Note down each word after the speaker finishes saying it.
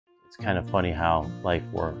It's kind of funny how life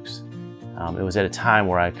works. It was at a time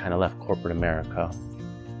where I kind of left corporate America.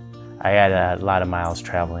 I had a lot of miles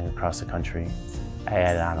traveling across the country. I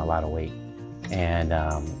added on a lot of weight. And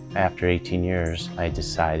after 18 years, I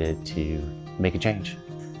decided to make a change.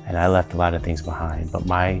 And I left a lot of things behind, but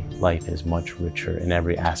my life is much richer in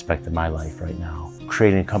every aspect of my life right now.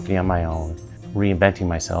 Creating a company on my own, reinventing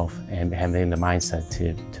myself, and having the mindset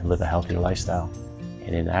to live a healthier lifestyle.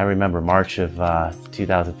 And I remember March of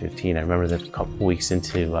 2015, I remember that a couple weeks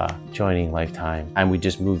into joining Lifetime, and we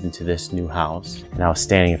just moved into this new house. And I was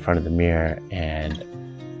standing in front of the mirror and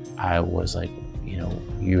I was like, you know,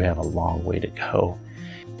 you have a long way to go.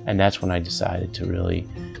 And that's when I decided to really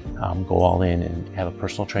go all in and have a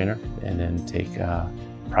personal trainer and then take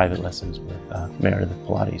private lessons with Meredith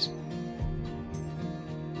Pilates.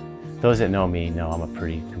 Those that know me know I'm a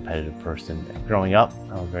pretty competitive person. Growing up,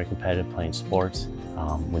 I was very competitive playing sports,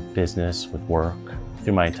 with business, with work,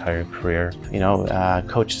 through my entire career. You know,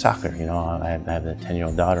 coached soccer. You know, I have a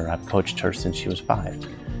 10-year-old daughter. I've coached her since she was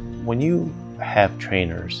 5. When you have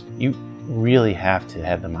trainers, you really have to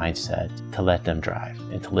have the mindset to let them drive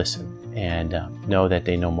and to listen and know that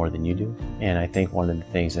they know more than you do. And I think one of the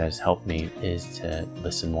things that has helped me is to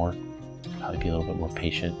listen more, probably be a little bit more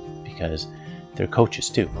patient, because they're coaches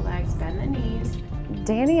too. The legs, bend the knees.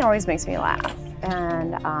 Danny always makes me laugh,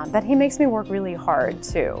 and but he makes me work really hard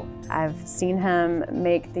too. I've seen him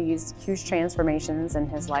make these huge transformations in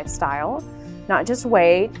his lifestyle, not just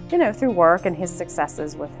weight, you know, through work and his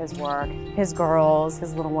successes with his work. His girls,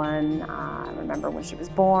 his little one, I remember when she was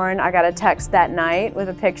born, I got a text that night with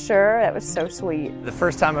a picture. It was so sweet. The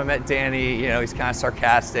first time I met Danny, you know, he's kind of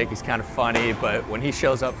sarcastic, he's kind of funny, but when he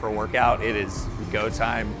shows up for a workout, it is go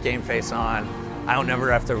time, game face on. I don't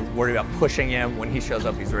never have to worry about pushing him. When he shows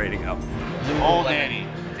up, he's ready to go. Old Danny,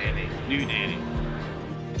 new Danny.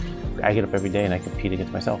 I get up every day and I compete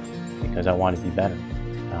against myself because I want to be better.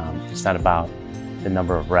 It's not about the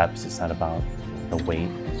number of reps, it's not about the weight,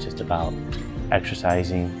 it's just about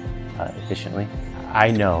exercising efficiently. I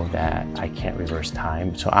know that I can't reverse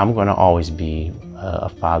time, so I'm going to always be a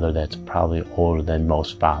father that's probably older than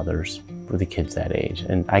most fathers with the kids that age,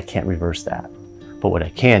 and I can't reverse that. But what I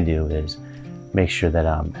can do is make sure that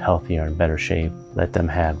I'm healthier and better shape, let them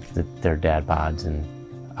have their dad bods, and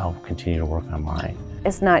I'll continue to work on mine.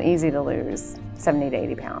 It's not easy to lose 70 to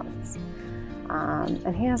 80 pounds.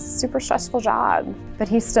 And he has a super stressful job, but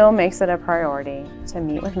he still makes it a priority to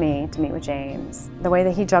meet with me, to meet with James. The way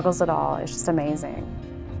that he juggles it all is just amazing.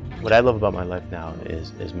 What I love about my life now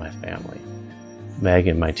is my family. Meg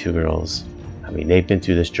and my 2 girls, I mean, they've been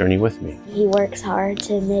through this journey with me. He works hard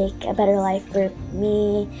to make a better life for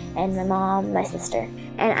me and my mom, my sister.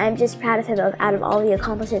 And I'm just proud of him out of all the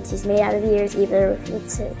accomplishments he's made out of the years, either if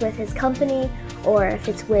it's with his company or if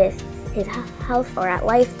it's with his health or at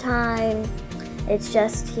Lifetime. It's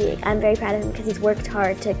just, I'm very proud of him because he's worked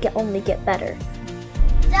hard to only get better.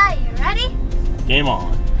 Dad, you ready? Game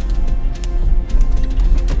on.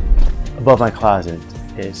 Above my closet,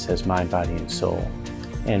 it says mind, body, and soul.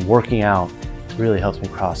 And working out really helps me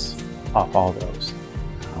cross off all those.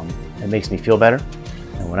 It makes me feel better,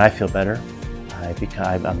 and when I feel better,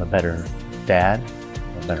 I'm a better dad,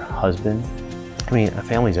 a better husband. I mean, a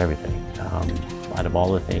family's everything. Out of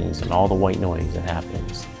all the things and all the white noise that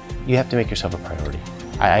happens, you have to make yourself a priority.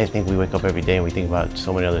 I think we wake up every day and we think about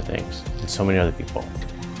so many other things and so many other people.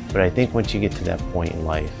 But I think once you get to that point in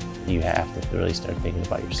life, you have to really start thinking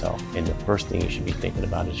about yourself. And the first thing you should be thinking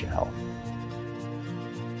about is your health.